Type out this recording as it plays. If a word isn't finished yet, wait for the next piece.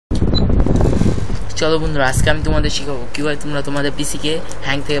চলো বন্ধুরা, আজকে আমি তোমাদের শেখাবো কিভাবে তোমরা তোমাদের পিসিকে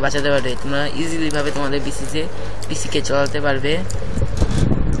হ্যাং থেকে বাঁচাতে পারবে। তোমরা ইজিলি ভাবে তোমাদের পিসিকে চালাতে পারবে।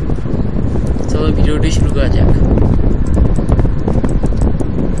 চলো ভিডিওটি শুরু করা যাক।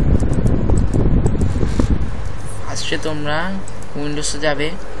 ফার্স্টে তোমরা উইন্ডোজে যাবে,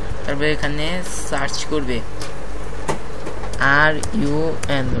 তারপরে এখানে সার্চ করবে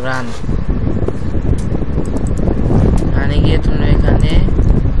RUN রান। রানে গিয়ে তোমরা এখানে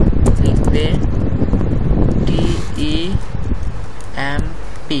লিখবে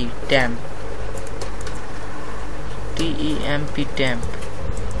temp।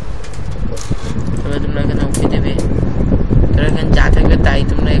 তারপরে তোমরা এখানে ওকে দেবে। তারপর এখানে যা থাকবে তাই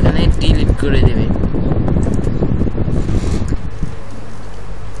তোমরা এখানে ডিলিট করে দেবে।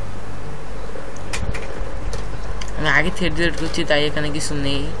 আমি আগে থেকে ডিলিট করছি তাই এখানে কিছু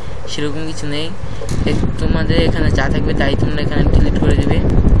নেই, সেরকম কিছু নেই। তোমাদের এখানে যা থাকবে তাই তোমরা এখানে ডিলিট করে দেবে।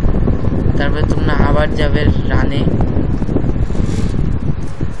 তারপরে তোমরা আবার যাবে রানে।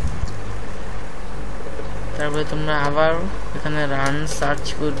 তারপরে তোমরা আবার এখানে রান সার্চ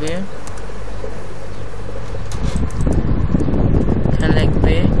করবে, এখানে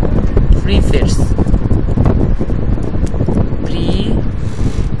লিখবে প্রিফেয়ার্স।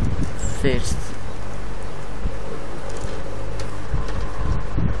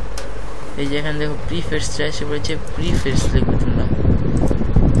 এই যে এখানে দেখো প্রিফেয়ার্সটা এসে পড়েছে, প্রিফেয়ার্স লিখবে তোমরা।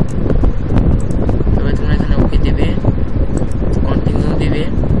 তবে তোমরা এখানে ওকে দেবে, কন্টিনিউ দিবে।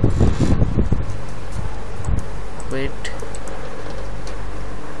 ওয়েট,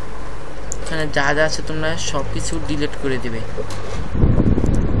 এখানে যা যা আছে তোমরা সবকিছু ডিলিট করে দিবে।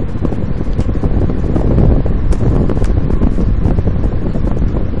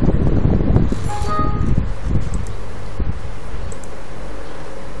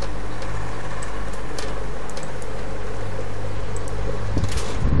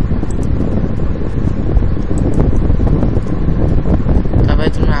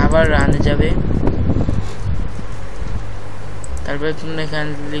 আবার রানে যাবে, তারপরে তোমরা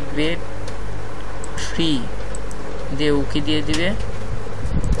এখানে লিখবে ফ্রি দিয়ে ওকে দিয়ে দিবে।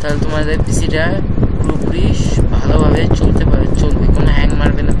 তাহলে তোমাদের পিসিটা পুরোপুরি ভালোভাবে চলবে, কোনো হ্যাং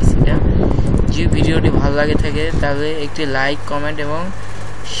মারবে না পিসিটা। যদি ভিডিওটি ভালো লাগে থাকে তাহলে একটি লাইক, কমেন্ট এবং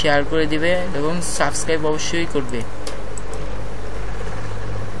শেয়ার করে দিবে এবং সাবস্ক্রাইব অবশ্যই করবে।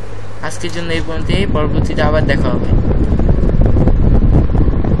 আজকের জন্য এই পর্যন্তই, পরবর্তীতে আবার দেখা হবে।